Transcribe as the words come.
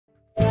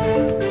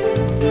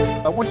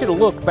I want you to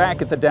look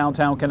back at the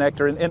downtown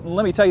connector, and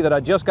let me tell you that I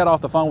just got off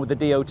the phone with the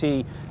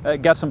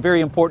DOT, got some very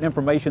important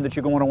information that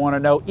you're going to want to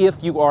know if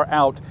you are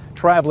out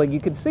traveling. You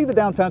can see the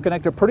downtown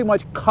connector pretty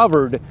much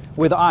covered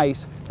with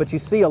ice, but you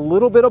see a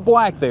little bit of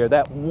black there,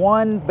 that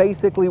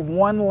basically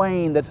one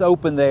lane that's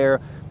open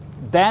there.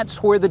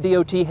 That's where the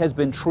DOT has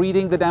been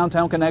treating the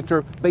downtown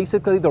connector,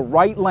 basically the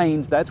right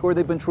lanes. That's where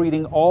they've been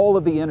treating all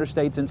of the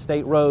interstates and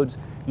state roads.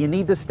 You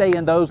need to stay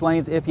in those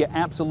lanes if you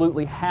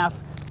absolutely have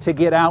to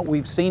get out.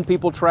 We've seen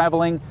people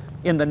traveling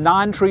in the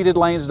non-treated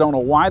lanes. Don't know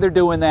why they're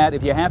doing that.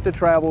 If you have to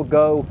travel,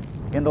 go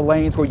in the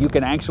lanes where you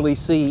can actually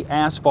see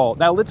asphalt.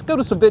 Now let's go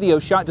to some video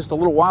shot just a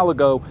little while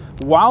ago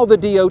while the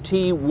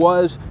DOT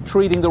was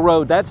treating the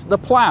road. That's the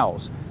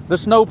plows, the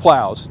snow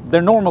plows.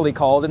 They're normally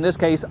called, in this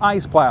case,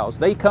 ice plows.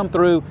 They come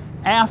through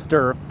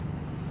after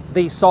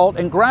the salt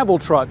and gravel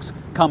trucks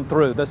come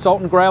through. The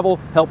salt and gravel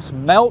helps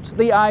melt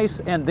the ice,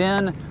 and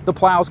then the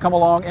plows come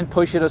along and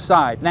push it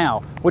aside.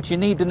 Now, what you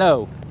need to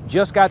know,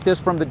 just got this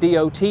from the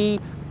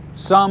DOT.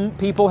 Some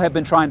people have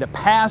been trying to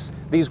pass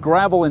these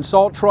gravel and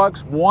salt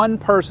trucks. One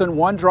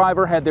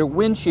driver had their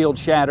windshield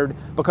shattered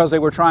because they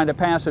were trying to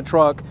pass a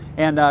truck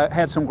and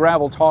had some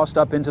gravel tossed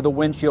up into the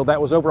windshield.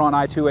 That was over on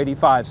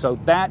I-285. So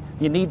that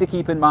you need to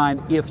keep in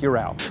mind if you're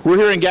out. We're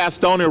here in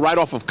Gastonia, right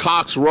off of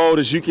Cox Road.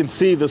 As you can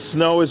see, the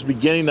snow is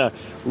beginning to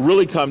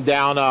really come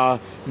down.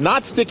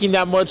 Not sticking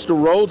that much. The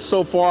roads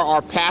so far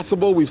are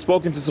passable. We've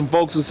spoken to some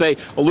folks who say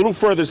a little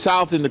further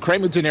south in the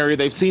Cramerton area,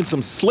 they've seen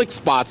some slick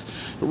spots.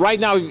 Right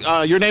now,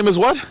 your name is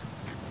what?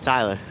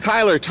 Tyler.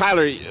 Tyler,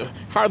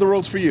 how are the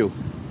roads for you?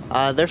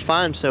 They're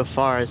fine so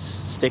far. It's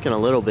sticking a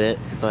little bit.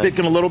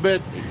 Sticking a little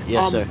bit?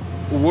 Yes, sir.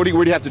 Where do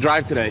you have to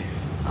drive today?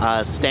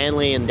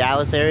 Stanley and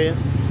Dallas area.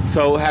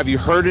 So have you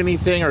heard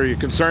anything, or are you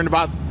concerned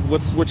about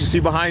what you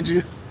see behind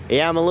you?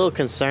 Yeah, I'm a little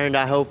concerned.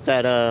 I hope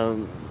that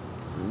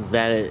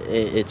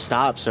it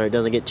stops or it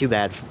doesn't get too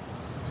bad.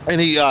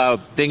 Any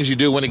things you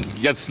do when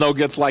snow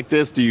gets like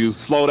this? Do you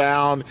slow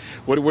down?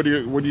 What do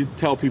you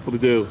tell people to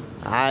do?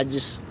 I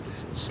just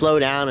slow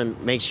down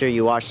and make sure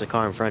you watch the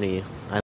car in front of you.